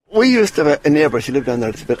We used to have a neighbour, she lived down there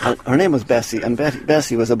a little bit, and her name was Bessie, and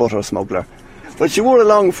Bessie was a butter smuggler. But she wore a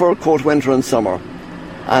long fur coat winter and summer,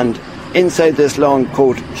 and inside this long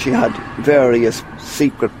coat she had various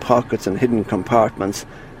secret pockets and hidden compartments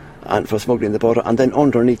and for smuggling the butter, and then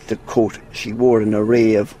underneath the coat she wore an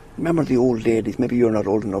array of, remember the old ladies, maybe you're not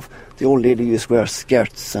old enough, the old lady used to wear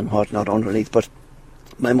skirts and whatnot underneath, but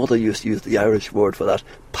my mother used to use the Irish word for that,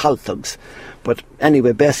 palthugs. But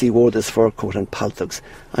anyway, Bessie wore this fur coat and palthugs,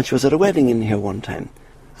 and she was at a wedding in here one time,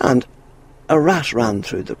 and a rat ran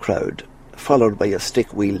through the crowd, followed by a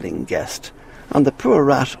stick-wielding guest, and the poor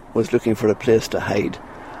rat was looking for a place to hide,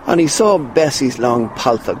 and he saw Bessie's long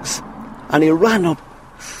palthugs, and he ran up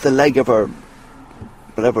the leg of her,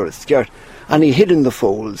 whatever, skirt, and he hid in the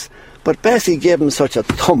folds. But Bessie gave him such a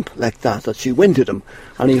thump like that she winded him,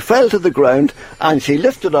 and he fell to the ground, and she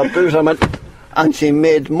lifted her boot and she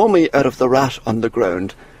made mummy out of the rat on the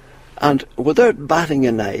ground. And without batting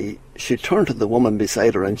an eye, she turned to the woman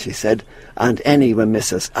beside her and she said, "And anyway,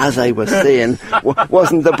 missus, as I was saying,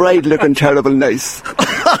 wasn't the bride looking terrible nice?"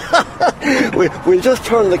 We'll just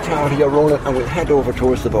turn the car here, Ronan, and we'll head over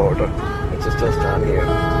towards the border, which is just down here.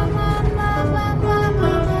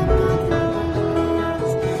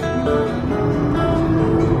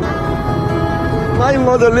 My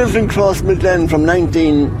mother lived in Crossmidlen from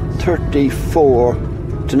 1934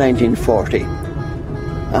 to 1940,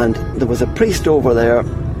 and there was a priest over there,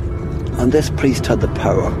 and this priest had the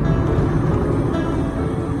power.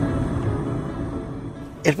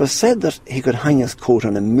 It was said that he could hang his coat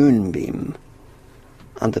on a moonbeam,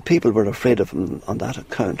 and the people were afraid of him on that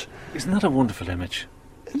account. Isn't that a wonderful image?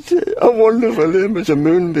 A wonderful image, a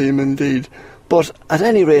moonbeam indeed. But at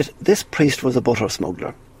any rate, this priest was a butter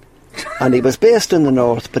smuggler. And he was based in the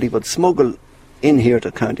north, but he would smuggle in here to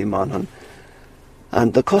County Monaghan.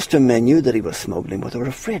 And the custom men knew that he was smuggling, but they were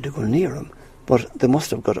afraid to go near him. But they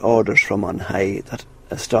must have got orders from on high that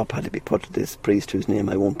a stop had to be put to this priest, whose name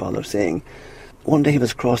I won't bother saying. One day he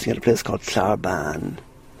was crossing at a place called Clarbane,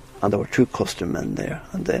 and there were two custom men there,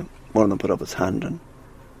 and one of them put up his hand, and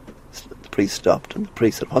the priest stopped, and the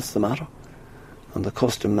priest said, "What's the matter?" And the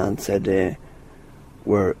custom man said,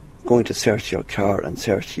 "We're going to search your car and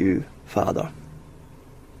search you, Father."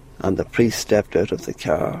 And the priest stepped out of the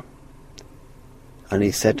car, and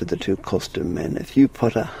he said to the two custom men, "If you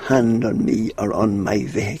put a hand on me or on my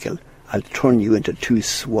vehicle, I'll turn you into two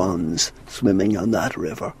swans swimming on that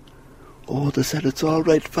river." Oh, they said, "It's all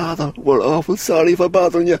right, Father. We're awful sorry for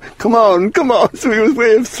bothering you. Come on, come on." So he was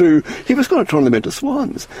waved through. He was going to turn them into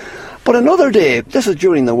swans. But another day, this was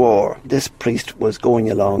during the war, this priest was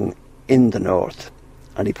going along in the north,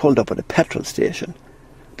 and he pulled up at a petrol station.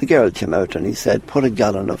 The girl came out and he said, "Put a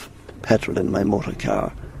gallon of petrol in my motor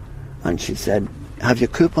car." And she said, "Have you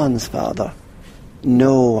coupons, Father?"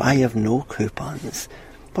 "No, I have no coupons."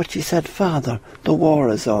 But she said, "Father, the war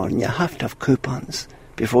is on. You have to have coupons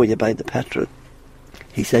before you buy the petrol."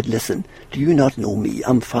 He said, "Listen, do you not know me?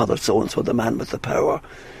 I'm Father so-and-so, the man with the power."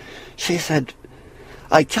 She said,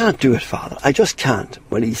 "I can't do it, Father. I just can't."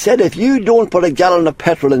 Well, he said, "If you don't put a gallon of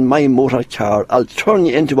petrol in my motor car, I'll turn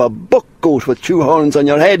you into a buck goat with two horns on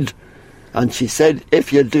your head." And she said,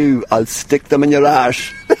 "If you do, I'll stick them in your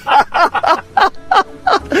arse."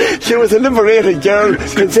 She was a liberated girl,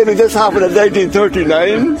 considering this happened in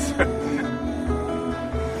 1939.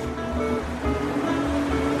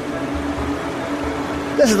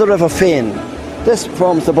 This is the River Fane. This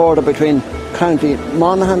forms the border between County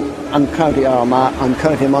Monaghan and County Armagh and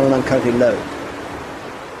County Monaghan and County Louth.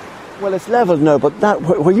 Well, it's levelled now, but that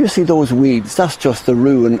where you see those weeds, that's just the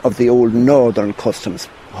ruin of the old northern customs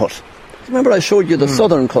hut. Remember I showed you the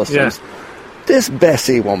southern customs? Yeah. This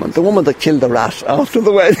Bessie woman, the woman that killed the rat after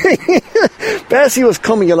the wedding, Bessie was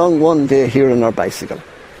coming along one day here on her bicycle.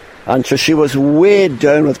 And so she was weighed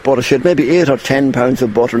down with butter. She had maybe 8 or 10 pounds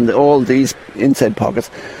of butter in all these inside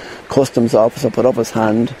pockets. Customs officer put up his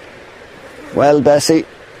hand. "Well, Bessie,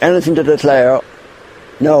 anything to declare?"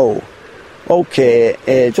 "No." "OK,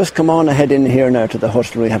 just come on ahead in here now to the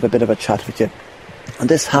hut and we'll have a bit of a chat with you." And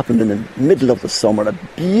this happened in the middle of the summer, a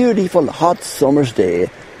beautiful hot summer's day.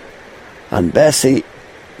 And Bessie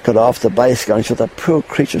got off the bicycle, and she was a poor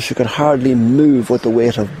creature. She could hardly move with the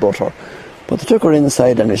weight of butter. But they took her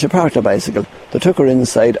inside, and she parked the bicycle. They took her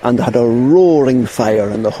inside, and they had a roaring fire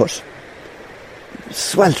in the hut.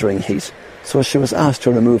 Sweltering heat. So she was asked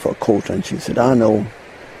to remove her coat, and she said, no,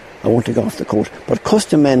 I won't take off the coat." But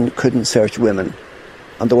custom men couldn't search women,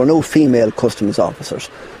 and there were no female customs officers.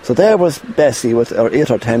 So there was Bessie with her 8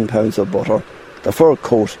 or 10 pounds of butter, the fur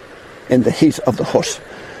coat, in the heat of the hut.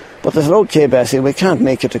 But they said, "OK, Bessie, we can't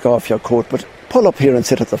make you take off your coat, but pull up here and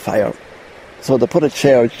sit at the fire." So they put a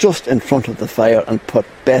chair just in front of the fire and put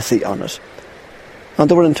Bessie on it. And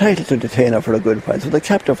they were entitled to detain her for a good while, so they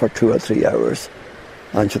kept her for 2 or 3 hours.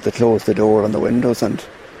 And they closed the door and the windows, and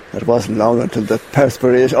it wasn't long until the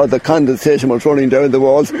perspiration or the condensation was running down the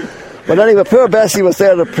walls. But anyway, poor Bessie was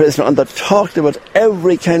there a prisoner, and they talked about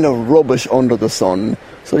every kind of rubbish under the sun.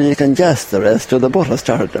 So you can guess the rest. So the butter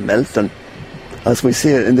started to melt, and as we see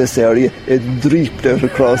it in this area, it dripped out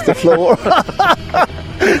across the floor.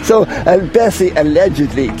 So Bessie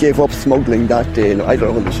allegedly gave up smuggling that day. I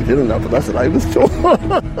don't know whether she did or not, but that's what I was told.